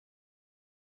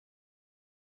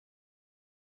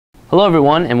Hello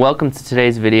everyone, and welcome to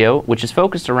today's video, which is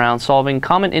focused around solving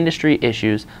common industry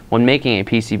issues when making a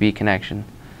PCB connection.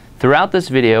 Throughout this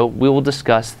video, we will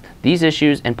discuss these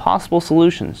issues and possible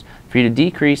solutions for you to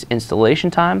decrease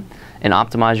installation time and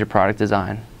optimize your product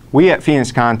design. We at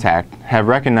Phoenix Contact have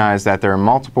recognized that there are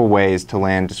multiple ways to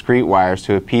land discrete wires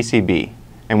to a PCB,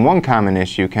 and one common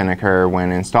issue can occur when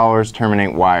installers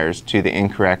terminate wires to the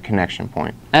incorrect connection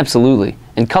point. Absolutely,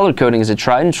 and color coding is a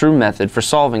tried and true method for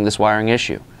solving this wiring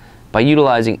issue. By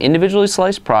utilizing individually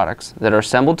sliced products that are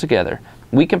assembled together,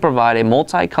 we can provide a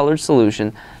multicolored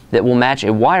solution that will match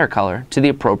a wire color to the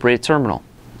appropriate terminal.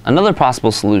 Another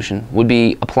possible solution would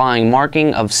be applying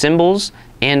marking of symbols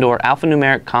and/or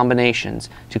alphanumeric combinations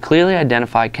to clearly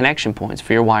identify connection points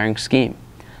for your wiring scheme.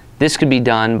 This could be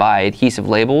done by adhesive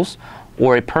labels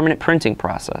or a permanent printing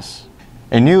process.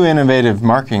 A new innovative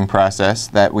marking process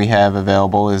that we have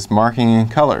available is marking in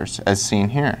colors, as seen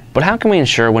here. But how can we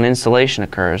ensure when installation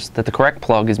occurs that the correct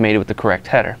plug is mated with the correct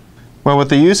header? Well, with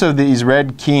the use of these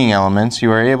red keying elements,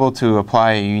 you are able to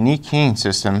apply a unique keying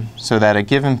system so that a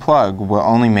given plug will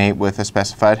only mate with a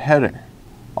specified header.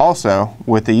 Also,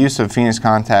 with the use of Phoenix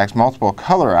Contact's multiple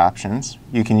color options,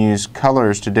 you can use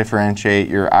colors to differentiate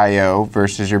your I/O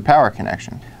versus your power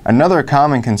connection. Another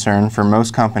common concern for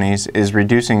most companies is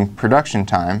reducing production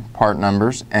time, part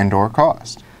numbers, and/or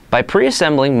cost. By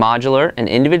pre-assembling modular and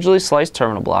individually sliced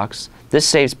terminal blocks, this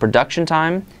saves production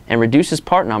time and reduces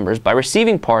part numbers by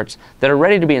receiving parts that are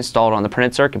ready to be installed on the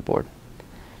printed circuit board.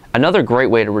 Another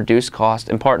great way to reduce cost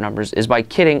and part numbers is by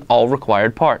kitting all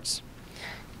required parts.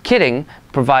 Kitting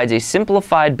provides a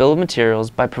simplified bill of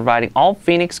materials by providing all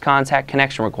Phoenix Contact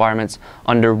connection requirements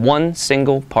under one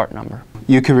single part number.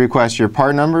 You can request your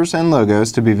part numbers and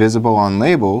logos to be visible on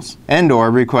labels and/or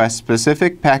request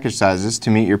specific package sizes to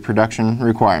meet your production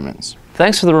requirements.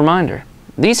 Thanks for the reminder.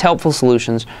 These helpful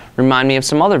solutions remind me of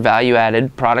some other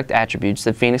value-added product attributes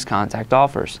that Phoenix Contact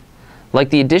offers,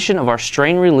 like the addition of our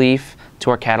strain relief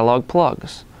to our catalog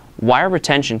plugs. Wire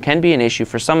retention can be an issue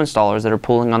for some installers that are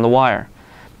pulling on the wire,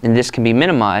 and this can be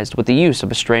minimized with the use of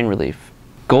a strain relief.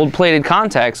 Gold-plated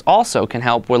contacts also can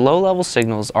help where low-level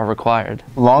signals are required.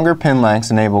 Longer pin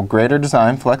lengths enable greater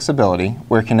design flexibility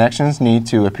where connections need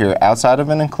to appear outside of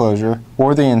an enclosure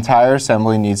or the entire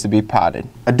assembly needs to be potted.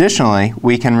 Additionally,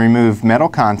 we can remove metal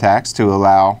contacts to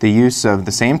allow the use of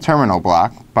the same terminal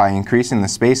block by increasing the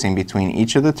spacing between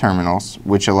each of the terminals,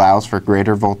 which allows for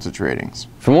greater voltage ratings.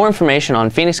 For more information on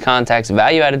Phoenix Contact's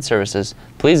value-added services,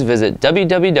 please visit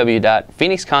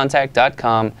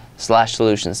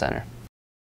www.phoenixcontact.com/solution center.